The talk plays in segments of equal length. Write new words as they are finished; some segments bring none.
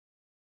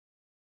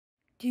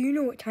Do you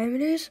know what time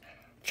it is?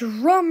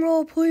 Drum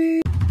roll,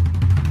 please.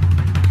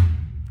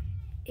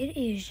 It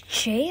is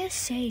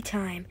JSA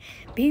time.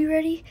 Be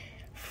ready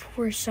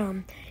for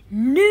some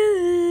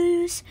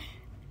news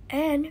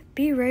and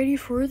be ready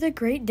for the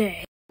great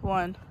day.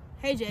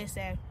 Hey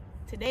JSA,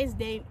 today's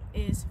date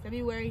is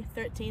February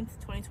 13th,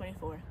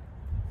 2024.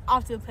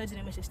 Off to the Pledge of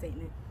Admission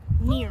statement.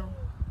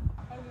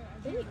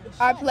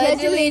 I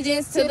pledge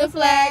allegiance to the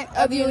flag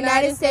of the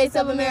United States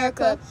of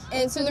America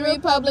and to the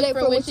republic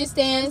for which it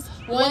stands,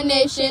 one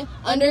nation,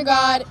 under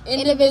God,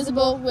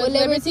 indivisible, with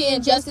liberty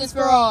and justice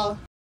for all.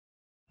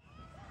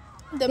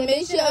 The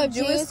mission of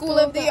Jewett School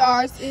of the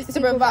Arts is to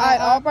provide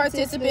all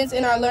participants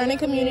in our learning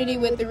community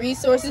with the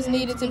resources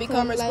needed to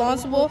become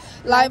responsible,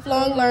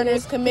 lifelong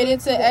learners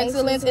committed to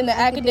excellence in the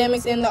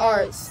academics and the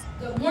arts.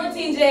 Good morning,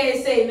 Team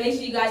JSA. Make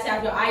sure you guys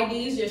have your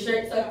IDs, your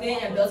shirt tucked in,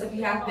 and belts if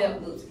you have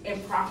belt loops,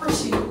 and proper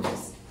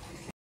shoes.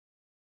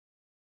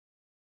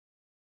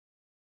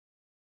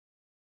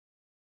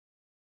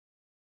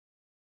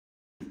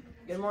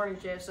 Good morning,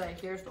 JSA.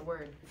 Here's the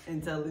word.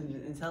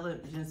 Intelligence.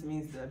 Intelligence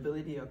means the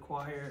ability to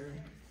acquire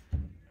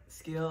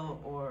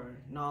skill or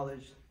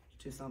knowledge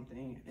to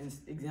something.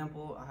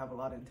 Example, I have a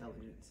lot of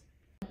intelligence.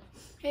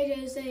 Hey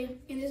JSA,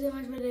 and this is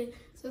lunch for the day.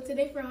 So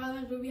today for hot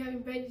lunch, we'll be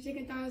having veggie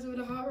chicken thighs with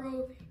a hot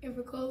roll, and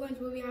for cold lunch,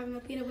 we'll be having a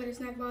peanut butter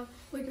snack bar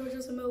with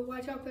Georgia some milk,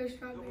 white chocolate,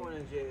 strawberry. Good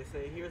morning,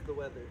 JSA. Here's the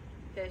weather.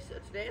 Okay, so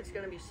today it's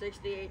going to be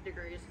 68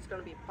 degrees. It's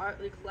going to be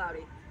partly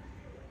cloudy.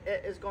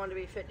 It is going to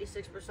be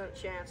 56%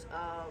 chance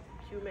of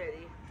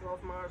humidity,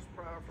 12 miles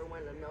per hour for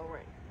wind, and no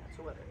rain. That's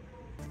the weather.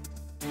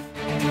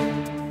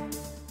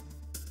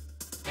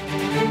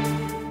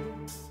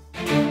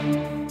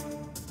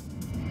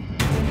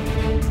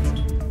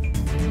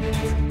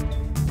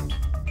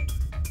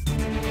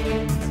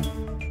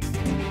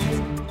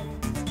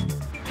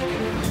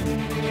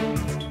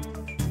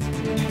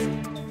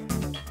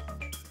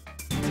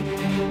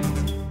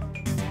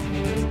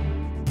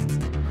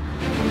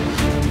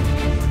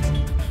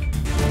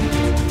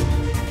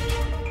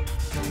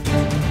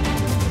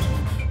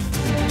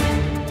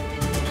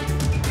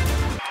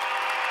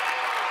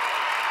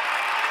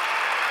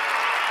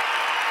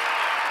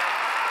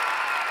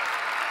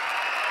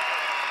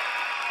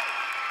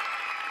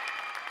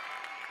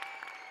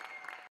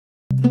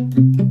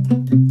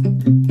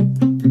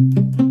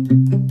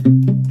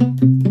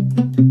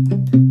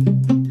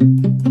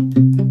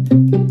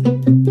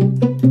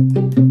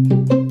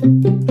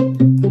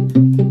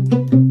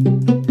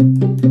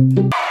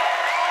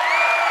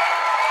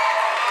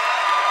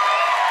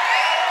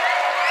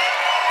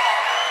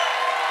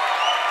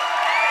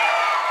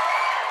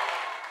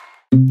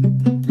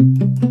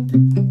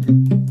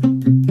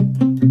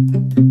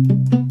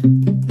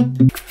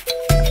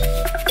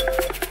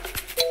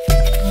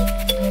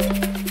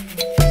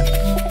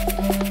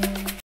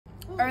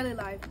 Early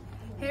life.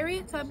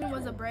 Harriet Tubman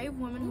was a brave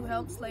woman who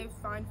helped slaves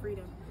find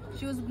freedom.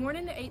 She was born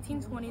in the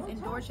 1820s in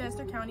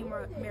Dorchester County,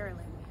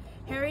 Maryland.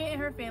 Harriet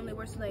and her family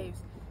were slaves.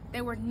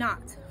 They were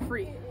not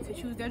free to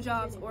choose their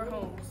jobs or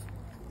homes.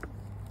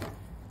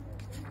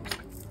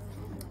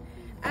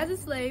 As a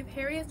slave,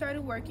 Harriet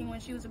started working when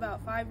she was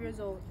about 5 years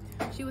old.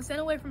 She was sent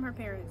away from her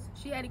parents.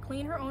 She had to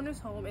clean her owner's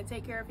home and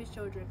take care of his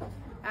children.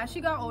 As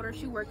she got older,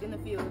 she worked in the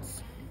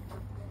fields.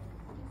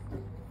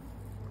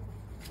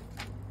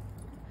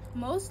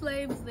 Most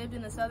slaves lived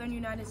in the southern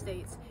United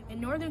States. In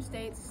northern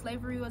states,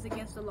 slavery was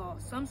against the law.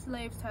 Some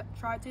slaves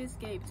tried to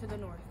escape to the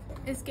north.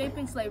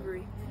 Escaping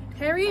slavery.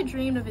 Harriet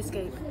dreamed of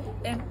escape.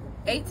 In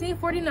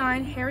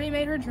 1849, Harriet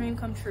made her dream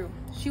come true.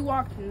 She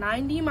walked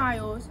 90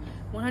 miles,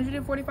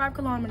 145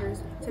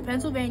 kilometers, to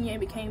Pennsylvania and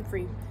became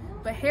free.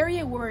 But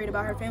Harriet worried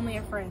about her family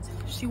and friends.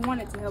 She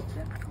wanted to help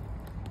them.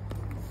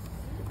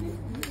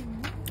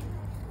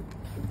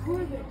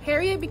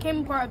 Harriet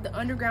became a part of the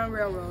Underground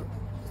Railroad.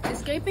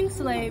 Escaping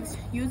slaves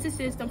used the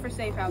system for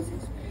safe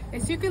houses. They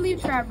secretly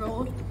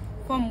traveled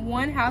from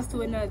one house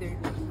to another,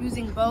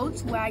 using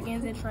boats,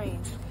 wagons, and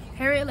trains.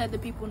 Harriet led the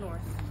people north.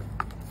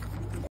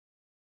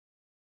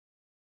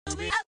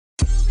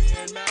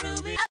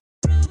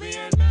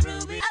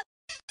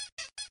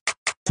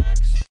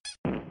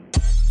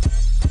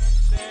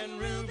 And